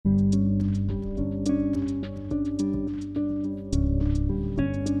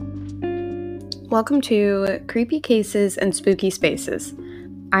Welcome to Creepy Cases and Spooky Spaces.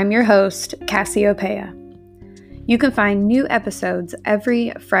 I'm your host, Cassiopeia. You can find new episodes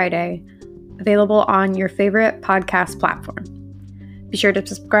every Friday, available on your favorite podcast platform. Be sure to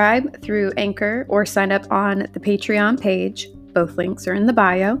subscribe through Anchor or sign up on the Patreon page, both links are in the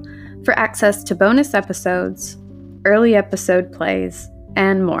bio, for access to bonus episodes, early episode plays,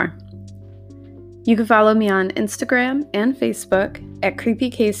 and more. You can follow me on Instagram and Facebook at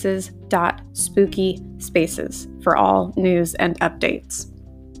creepycases.spookyspaces for all news and updates.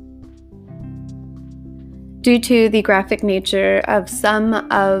 Due to the graphic nature of some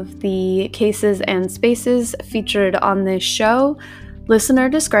of the cases and spaces featured on this show, listener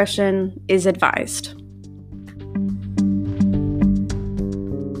discretion is advised.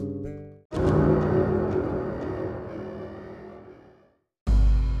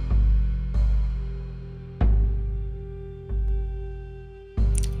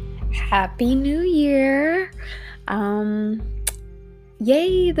 Happy New Year!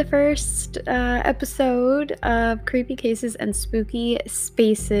 Yay, the first episode of Creepy Cases and Spooky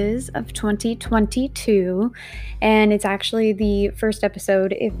Spaces of 2022. And it's actually the first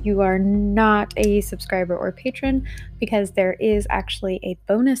episode if you are not a subscriber or patron, because there is actually a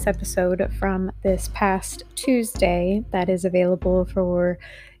bonus episode from this past Tuesday that is available for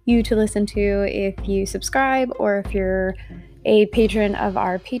you to listen to if you subscribe or if you're a patron of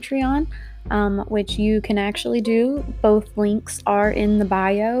our Patreon, which you can actually do. Both links are in the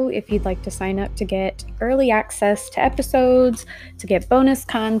bio if you'd like to sign up to get early access to episodes, to get bonus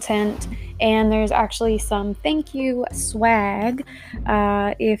content, and there's actually some thank you swag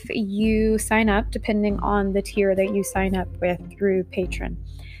if you sign up, depending on the tier that you sign up with through Patreon.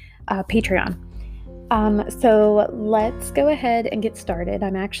 So let's go ahead and get started.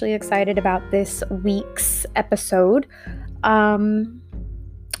 I'm actually excited about this week's episode. And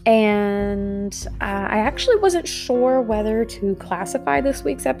I actually wasn't sure whether to classify this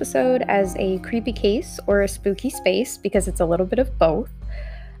week's episode as a creepy case or a spooky space because it's a little bit of both.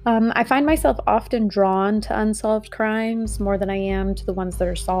 I find myself often drawn to unsolved crimes more than I am to the ones that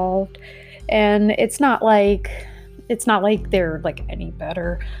are solved. And it's not like they're like any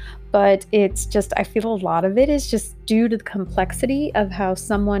better, but it's just, I feel a lot of it is just due to the complexity of how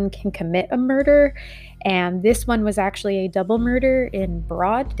someone can commit a murder. And this one was actually a double murder in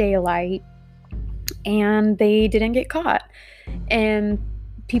broad daylight, and they didn't get caught. And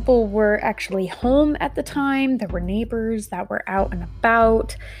people were actually home at the time. There were neighbors that were out and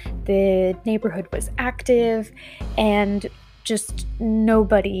about. The neighborhood was active, and just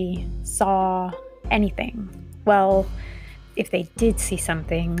nobody saw anything. Well, if they did see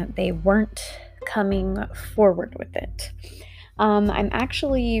something, they weren't coming forward with it. I'm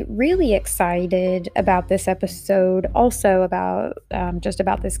actually really excited about this episode, also about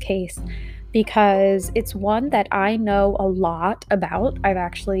this case, because it's one that I know a lot about. I've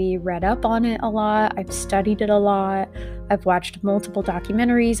actually read up on it a lot. I've studied it a lot. I've watched multiple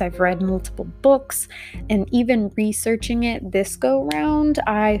documentaries. I've read multiple books, and even researching it this go round,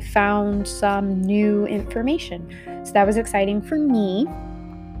 I found some new information. So that was exciting for me.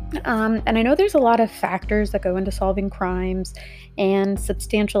 And I know there's a lot of factors that go into solving crimes, and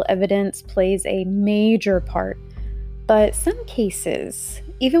substantial evidence plays a major part. But some cases,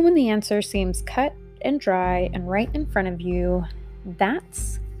 even when the answer seems cut and dry and right in front of you,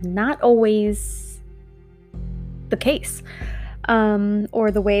 that's not always the case,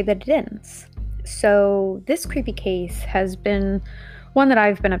 or the way that it ends. So this creepy case has been one that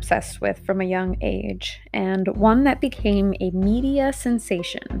I've been obsessed with from a young age, and one that became a media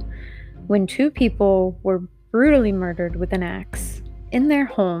sensation when two people were brutally murdered with an axe in their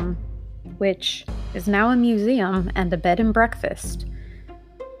home, which is now a museum and a bed and breakfast,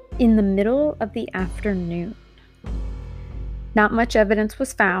 in the middle of the afternoon. Not much evidence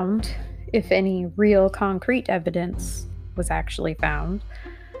was found, if any real concrete evidence was actually found.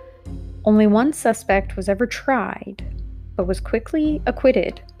 Only one suspect was ever tried, but was quickly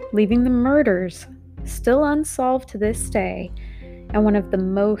acquitted, leaving the murders still unsolved to this day, and one of the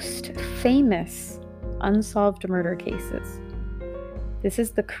most famous unsolved murder cases. This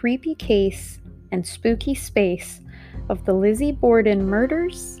is the creepy case and spooky space of the Lizzie Borden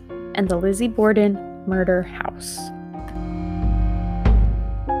murders and the Lizzie Borden murder house.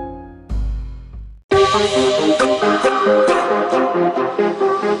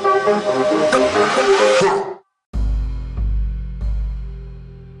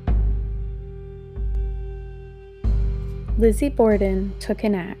 Lizzie Borden took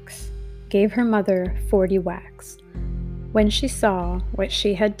an axe, gave her mother 40 whacks. When she saw what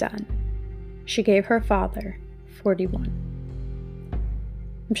she had done, she gave her father 41.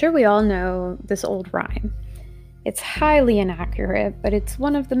 I'm sure we all know this old rhyme. It's highly inaccurate, but it's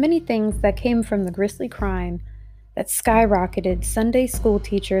one of the many things that came from the grisly crime that skyrocketed Sunday school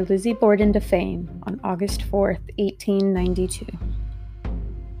teacher Lizzie Borden to fame on August 4th, 1892.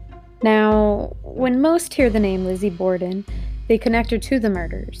 Now, when most hear the name Lizzie Borden, they connect her to the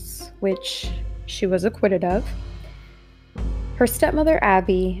murders, which she was acquitted of, her stepmother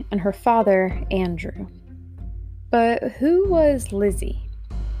Abby, and her father Andrew. But who was Lizzie?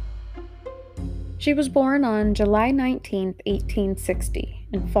 She was born on July 19, 1860,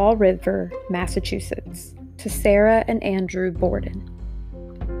 in Fall River, Massachusetts, to Sarah and Andrew Borden.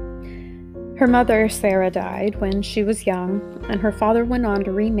 Her mother, Sarah, died when she was young, and her father went on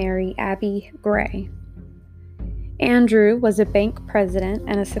to remarry Abby Gray. Andrew was a bank president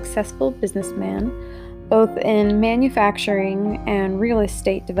and a successful businessman, both in manufacturing and real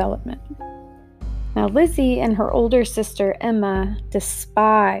estate development. Now, Lizzie and her older sister, Emma,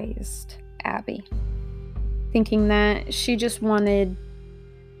 despised Abby, thinking that she just wanted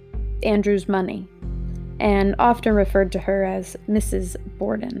Andrew's money, and often referred to her as Mrs.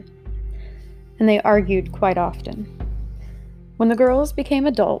 Borden. And they argued quite often. When the girls became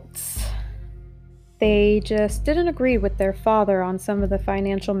adults, they just didn't agree with their father on some of the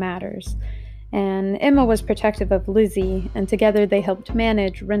financial matters, and Emma was protective of Lizzie, and together they helped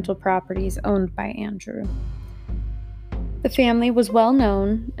manage rental properties owned by Andrew. The family was well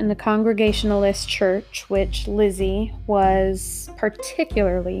known in the Congregationalist church, which Lizzie was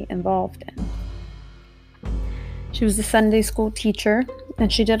particularly involved in. She was a Sunday school teacher,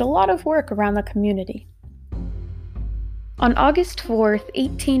 and she did a lot of work around the community. On August 4th,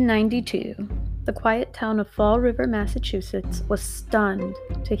 1892, the quiet town of Fall River, Massachusetts was stunned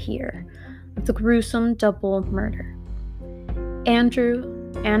to hear of the gruesome double murder.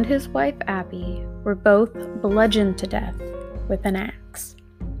 Andrew and his wife Abby were both bludgeoned to death with an axe.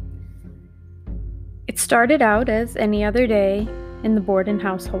 It started out as any other day in the Borden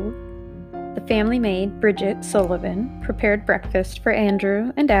household. The family maid, Bridget Sullivan, prepared breakfast for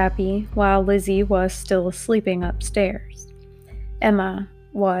Andrew and Abby while Lizzie was still sleeping upstairs. Emma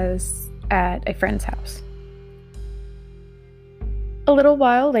was at a friend's house. A little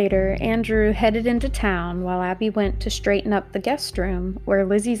while later, Andrew headed into town while Abby went to straighten up the guest room where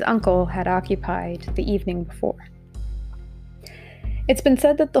Lizzie's uncle had occupied the evening before. It's been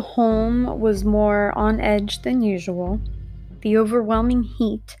said that the home was more on edge than usual. The overwhelming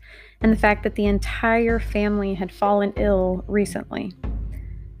heat and the fact that the entire family had fallen ill recently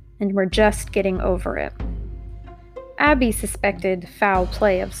and were just getting over it. Abby suspected foul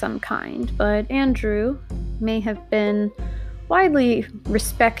play of some kind, but Andrew may have been widely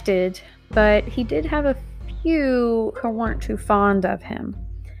respected, but he did have a few who weren't too fond of him.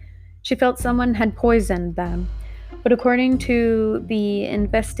 She felt someone had poisoned them, but according to the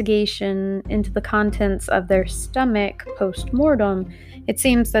investigation into the contents of their stomach post-mortem, it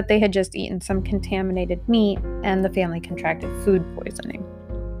seems that they had just eaten some contaminated meat and the family contracted food poisoning.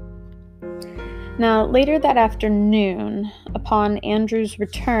 Now, later that afternoon, upon Andrew's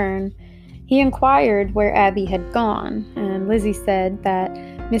return, he inquired where Abby had gone, and Lizzie said that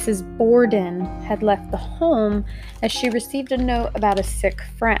Mrs. Borden had left the home as she received a note about a sick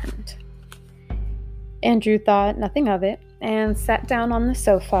friend. Andrew thought nothing of it and sat down on the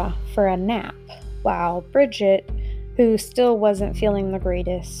sofa for a nap, while Bridget, who still wasn't feeling the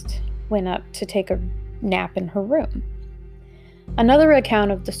greatest, went up to take a nap in her room. Another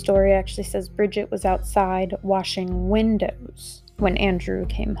account of the story actually says Bridget was outside washing windows when Andrew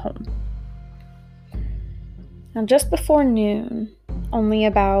came home. Now, just before noon, only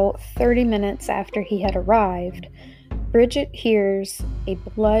about 30 minutes after he had arrived, Bridget hears a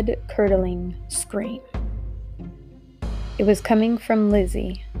blood-curdling scream. It was coming from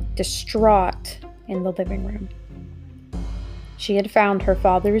Lizzie, distraught in the living room. She had found her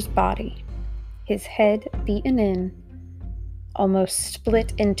father's body, his head beaten in, almost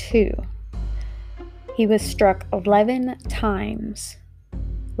split in two. He was struck 11 times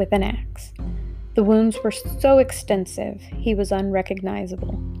with an axe. The wounds were so extensive, he was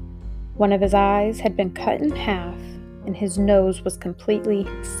unrecognizable. One of his eyes had been cut in half, and his nose was completely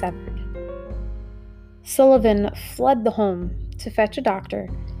severed. Sullivan fled the home to fetch a doctor,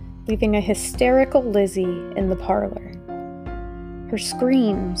 leaving a hysterical Lizzie in the parlor. Her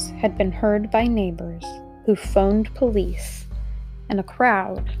screams had been heard by neighbors who phoned police, and a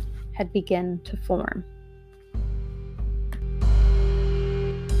crowd had begun to form.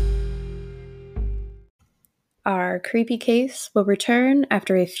 Our creepy case will return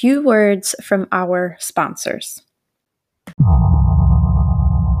after a few words from our sponsors.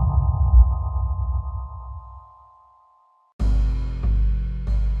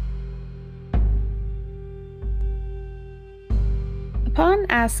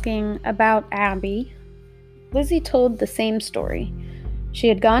 asking about Abby, Lizzie told the same story. She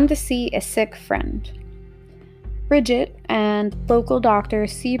had gone to see a sick friend. Bridget and local doctor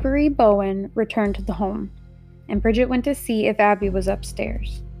Seabury Bowen returned to the home, and Bridget went to see if Abby was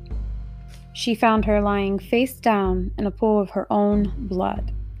upstairs. She found her lying face down in a pool of her own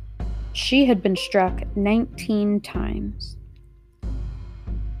blood. She had been struck 19 times.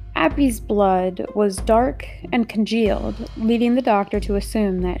 Abby's blood was dark and congealed, leading the doctor to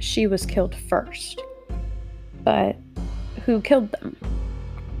assume that she was killed first. But who killed them?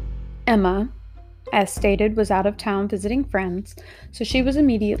 Emma, as stated, was out of town visiting friends, so she was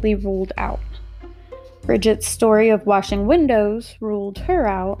immediately ruled out. Bridget's story of washing windows ruled her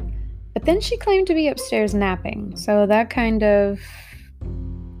out, but then she claimed to be upstairs napping, so that kind of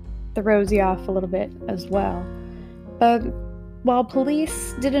throws you off a little bit as well. But while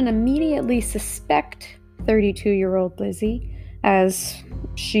police didn't immediately suspect 32-year-old Lizzie, as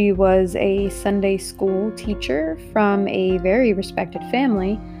she was a Sunday school teacher from a very respected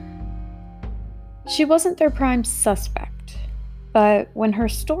family, she wasn't their prime suspect. But when her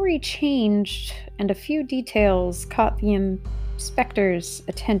story changed and a few details caught the inspector's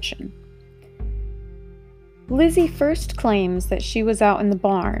attention, Lizzie first claims that she was out in the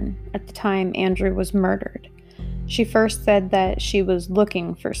barn at the time Andrew was murdered. She first said that she was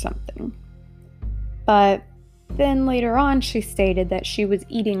looking for something. But then later on, she stated that she was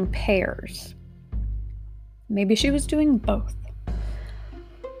eating pears. Maybe she was doing both.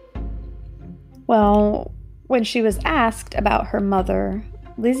 Well, when she was asked about her mother,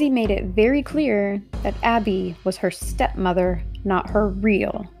 Lizzie made it very clear that Abby was her stepmother, not her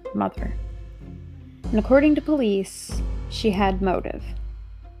real mother. And according to police, she had motive.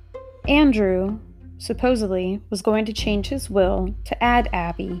 Andrew supposedly was going to change his will to add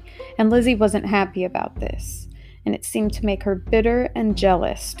Abby, and Lizzie wasn't happy about this, and it seemed to make her bitter and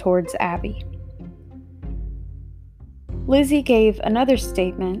jealous towards Abby. Lizzie gave another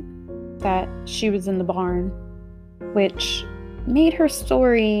statement that she was in the barn, which made her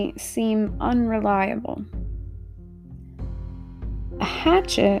story seem unreliable. A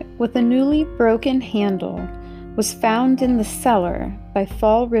hatchet with a newly broken handle was found in the cellar by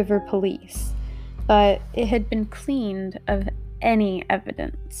Fall River police, but it had been cleaned of any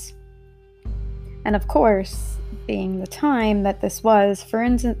evidence. And of course, being the time that this was,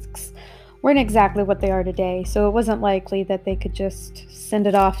 forensics weren't exactly what they are today, so it wasn't likely that they could just send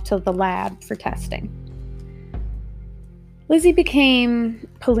it off to the lab for testing. Lizzie became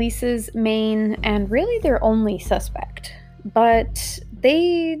police's main and really their only suspect, but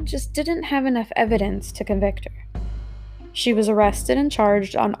they just didn't have enough evidence to convict her. She was arrested and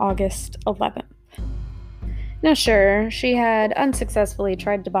charged on August 11th. Now sure, she had unsuccessfully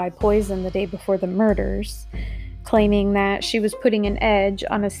tried to buy poison the day before the murders, claiming that she was putting an edge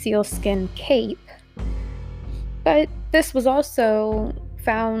on a sealskin cape, but this was also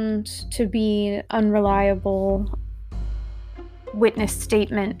found to be unreliable witness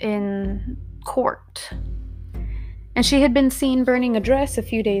statement in court. And she had been seen burning a dress a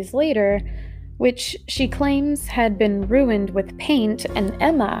few days later, which she claims had been ruined with paint, and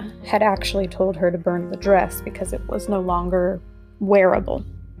Emma had actually told her to burn the dress because it was no longer wearable.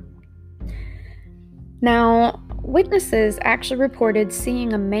 Now, witnesses actually reported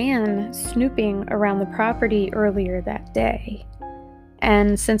seeing a man snooping around the property earlier that day.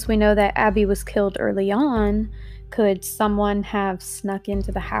 And since we know that Abby was killed early on, could someone have snuck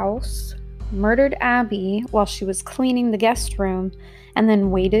into the house, murdered Abby while she was cleaning the guest room, and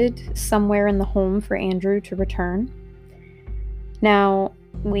then waited somewhere in the home for Andrew to return? Now,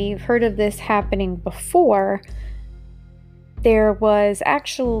 we've heard of this happening before. There was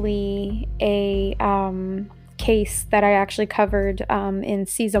actually a case that I actually covered in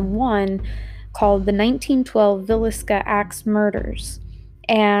season 1 called the 1912 Villisca Axe Murders.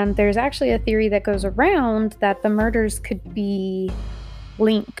 And there's actually a theory that goes around that the murders could be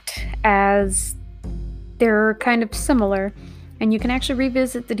linked, as they're kind of similar. And you can actually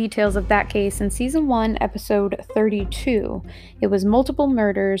revisit the details of that case in season 1, episode 32. It was multiple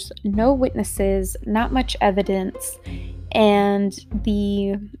murders, no witnesses, not much evidence, and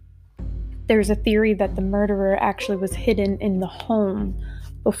there's a theory that the murderer actually was hidden in the home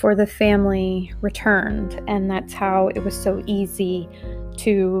before the family returned, and that's how it was so easy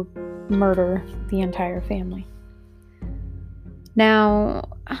to murder the entire family. Now,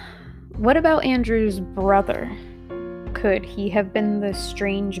 what about Andrew's brother? Could he have been this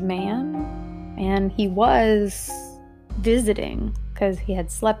strange man? And he was visiting because he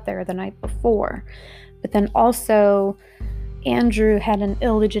had slept there the night before. But then also, Andrew had an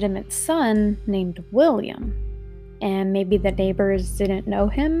illegitimate son named William. and maybe the neighbors didn't know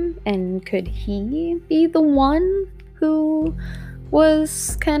him, and could he be the one who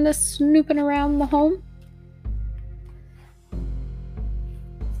was kind of snooping around the home?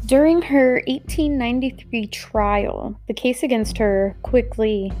 During her 1893 trial, the case against her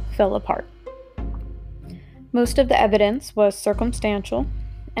quickly fell apart. Most of the evidence was circumstantial,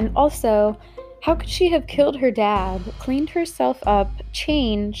 and also, how could she have killed her dad, cleaned herself up,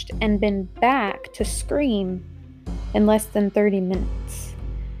 changed, and been back to scream in less than 30 minutes?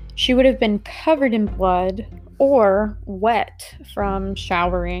 She would have been covered in blood or wet from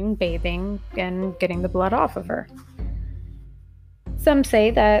showering, bathing, and getting the blood off of her. Some say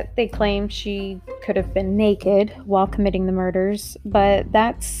that they claim she could have been naked while committing the murders, but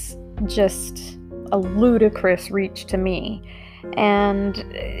that's just a ludicrous reach to me. And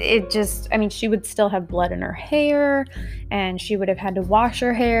she would still have blood in her hair, and she would have had to wash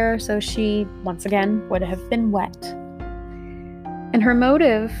her hair, so she, once again, would have been wet. And her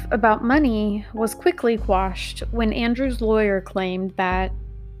motive about money was quickly quashed when Andrew's lawyer claimed that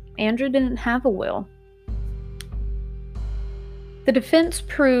Andrew didn't have a will. The defense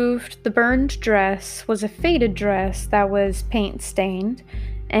proved the burned dress was a faded dress that was paint-stained,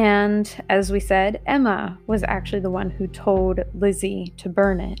 and, as we said, Emma was actually the one who told Lizzie to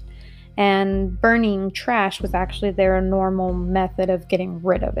burn it, and burning trash was actually their normal method of getting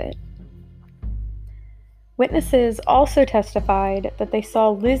rid of it. Witnesses also testified that they saw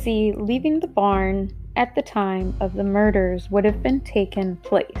Lizzie leaving the barn at the time of the murders would have been taken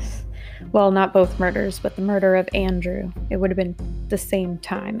place. Well, not both murders, but the murder of Andrew. It would have been the same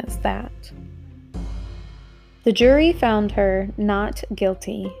time as that. The jury found her not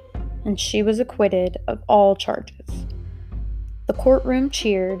guilty, and she was acquitted of all charges. The courtroom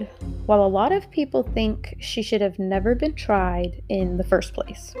cheered, while a lot of people think she should have never been tried in the first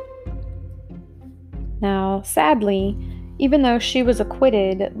place. Now, sadly, even though she was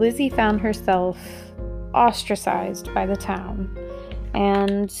acquitted, Lizzie found herself ostracized by the town.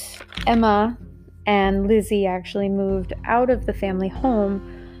 And Emma and Lizzie actually moved out of the family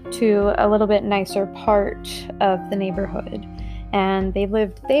home to a little bit nicer part of the neighborhood. And they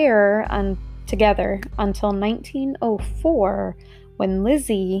lived there together until 1904, when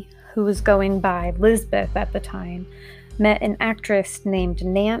Lizzie, who was going by Lisbeth at the time, met an actress named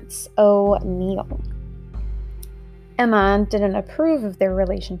Nance O'Neil. Emma didn't approve of their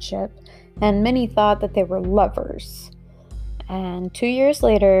relationship, and many thought that they were lovers. And 2 years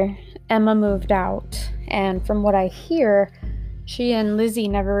later, Emma moved out, and from what I hear, she and Lizzie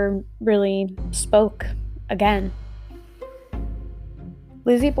never really spoke again.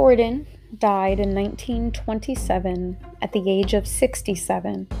 Lizzie Borden died in 1927 at the age of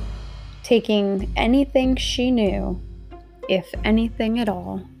 67, taking anything she knew, if anything at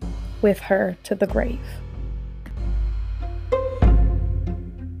all, with her to the grave.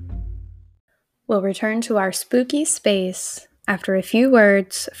 We'll return to our spooky space after a few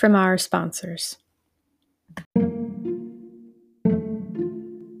words from our sponsors.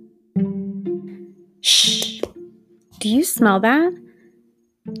 Shh! Do you smell that?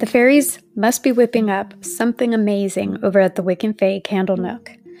 The fairies must be whipping up something amazing over at the Wick and Fae Candle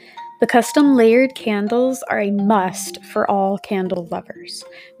Nook. The custom layered candles are a must for all candle lovers.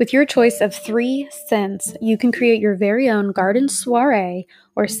 With your choice of 3 scents, you can create your very own garden soiree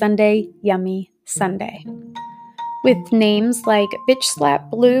or Sunday yummy Sunday. With names like Bitch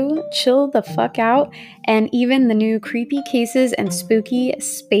Slap Blue, Chill the Fuck Out, and even the new Creepy Cases and Spooky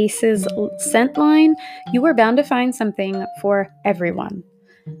Spaces scent line, you are bound to find something for everyone.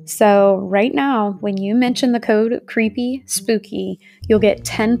 So right now, when you mention the code CREEPYSPOOKY, you'll get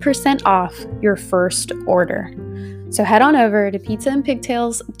 10% off your first order. So head on over to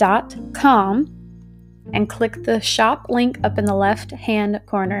pizzaandpigtails.com and click the shop link up in the left-hand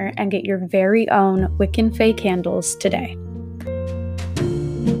corner and get your very own Wick and Fae candles today.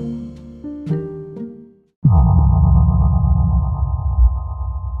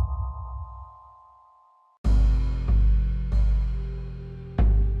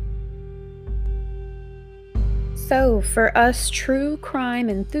 So, for us true crime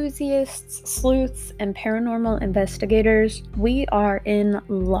enthusiasts, sleuths, and paranormal investigators, we are in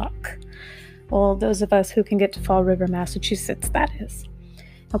luck. Well, those of us who can get to Fall River, Massachusetts, that is.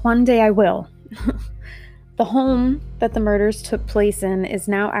 But one day I will. The home that the murders took place in is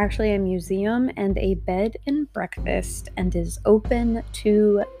now actually a museum and a bed and breakfast and is open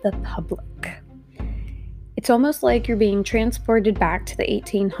to the public. It's almost like you're being transported back to the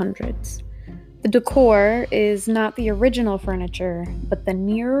 1800s. The decor is not the original furniture, but the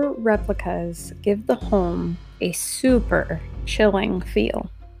near replicas give the home a super chilling feel.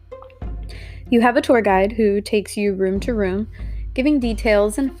 You have a tour guide who takes you room to room, giving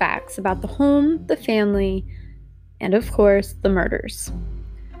details and facts about the home, the family, and of course, the murders.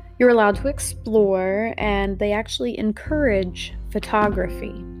 You're allowed to explore, and they actually encourage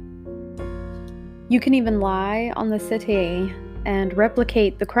photography. You can even lie on the settee and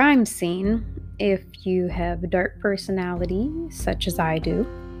replicate the crime scene if you have a dark personality, such as I do.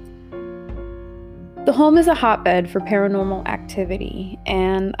 The home is a hotbed for paranormal activity,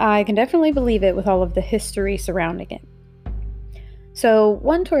 and I can definitely believe it with all of the history surrounding it. So,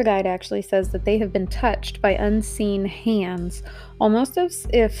 one tour guide actually says that they have been touched by unseen hands, almost as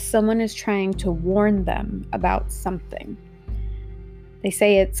if someone is trying to warn them about something. They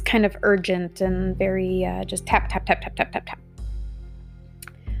say it's kind of urgent and very just tap, tap, tap, tap, tap, tap, tap.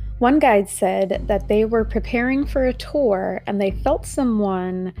 One guide said that they were preparing for a tour and they felt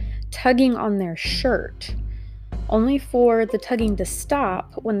someone tugging on their shirt, only for the tugging to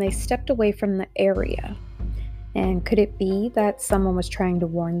stop when they stepped away from the area. And could it be that someone was trying to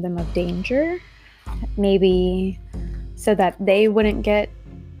warn them of danger? Maybe so that they wouldn't get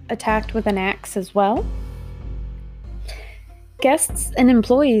attacked with an axe as well? Guests and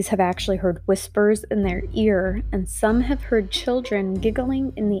employees have actually heard whispers in their ear, and some have heard children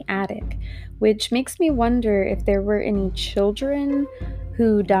giggling in the attic, which makes me wonder if there were any children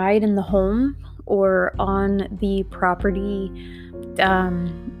who died in the home or on the property,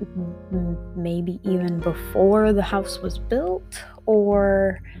 maybe even before the house was built,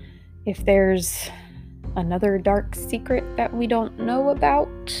 or if there's another dark secret that we don't know about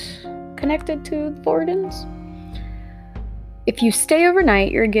connected to the Bordens. If you stay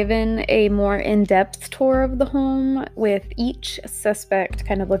overnight, you're given a more in-depth tour of the home with each suspect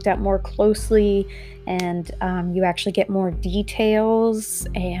kind of looked at more closely, and you actually get more details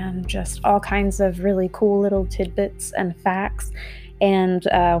and just all kinds of really cool little tidbits and facts, and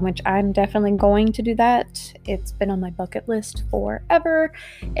which I'm definitely going to do that. It's been on my bucket list forever,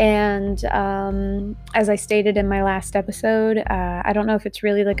 and as I stated in my last episode, I don't know if it's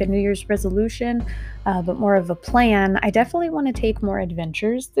really like a New Year's resolution, but more of a plan. I definitely want to take more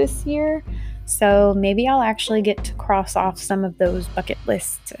adventures this year, so maybe I'll actually get to cross off some of those bucket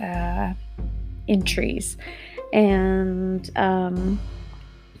list entries, and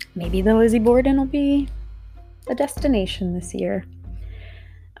maybe the Lizzie Borden will be a destination this year.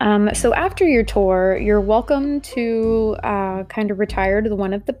 So after your tour, you're welcome to kind of retire to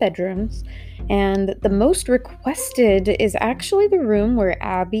one of the bedrooms, and the most requested is actually the room where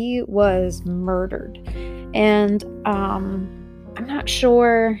Abby was murdered. And I'm not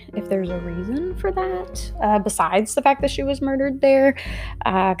sure if there's a reason for that, besides the fact that she was murdered there,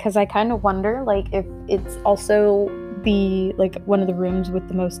 because I kind of wonder, like, if it's also one of the rooms with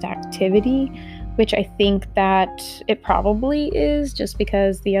the most activity, which I think that it probably is, just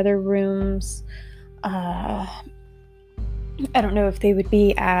because the other rooms, I don't know if they would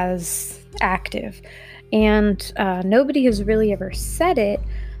be as active. And nobody has really ever said it,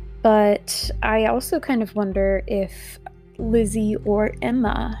 but I also kind of wonder if Lizzie or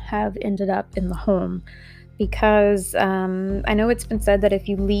Emma have ended up in the home, because I know it's been said that if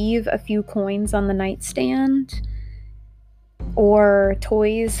you leave a few coins on the nightstand or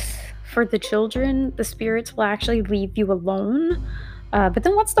toys for the children, the spirits will actually leave you alone. But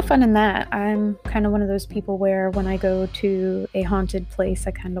then what's the fun in that? I'm kind of one of those people where when I go to a haunted place,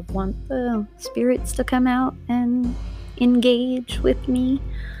 I kind of want the spirits to come out and engage with me.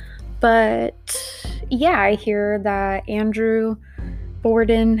 But yeah, I hear that Andrew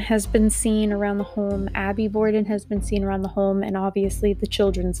Borden has been seen around the home, Abby Borden has been seen around the home, and obviously the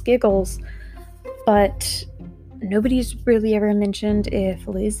children's giggles. But nobody's really ever mentioned if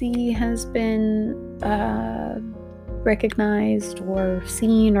Lizzie has been recognized or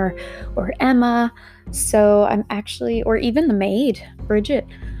seen, or Emma. So I'm actually, or even the maid, Bridget.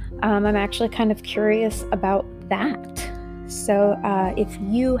 I'm actually kind of curious about that. So if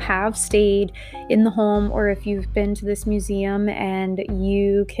you have stayed in the home, or if you've been to this museum and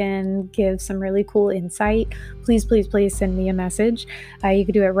you can give some really cool insight, please, please, please send me a message. You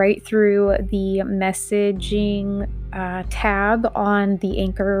can do it right through the messaging tab on the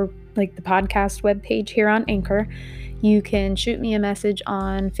Anchor, like the podcast webpage here on Anchor. You can shoot me a message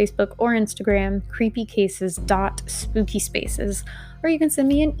on Facebook or Instagram, creepycases.spookyspaces, or you can send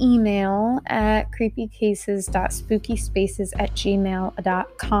me an email at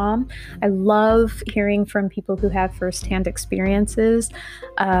creepycases.spookyspaces@gmail.com. I love hearing from people who have firsthand experiences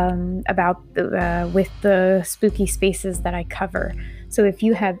about with the spooky spaces that I cover. So if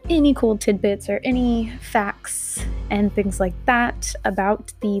you have any cool tidbits or any facts and things like that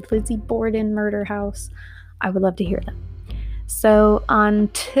about the Lizzie Borden murder house, I would love to hear them. So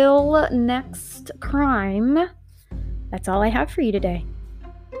until next crime, that's all I have for you today.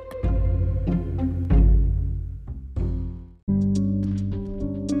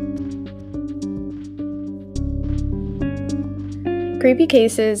 Creepy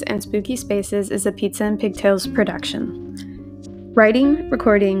Cases and Spooky Spaces is a Pizza and Pigtails production. Writing,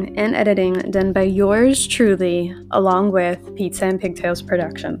 recording, and editing done by yours truly, along with Pizza and Pigtails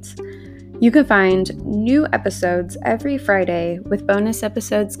Productions. You can find new episodes every Friday, with bonus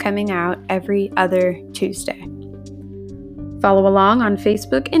episodes coming out every other Tuesday. Follow along on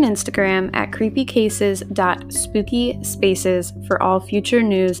Facebook and Instagram at creepycases.spookyspaces for all future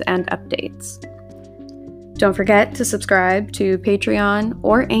news and updates. Don't forget to subscribe to Patreon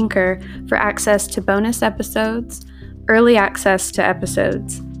or Anchor for access to bonus episodes, early access to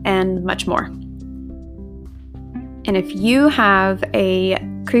episodes, and much more. And if you have a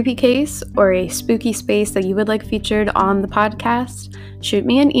creepy case or a spooky space that you would like featured on the podcast, shoot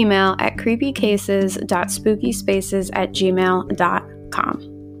me an email at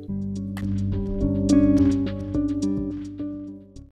creepycases.spookyspaces@gmail.com.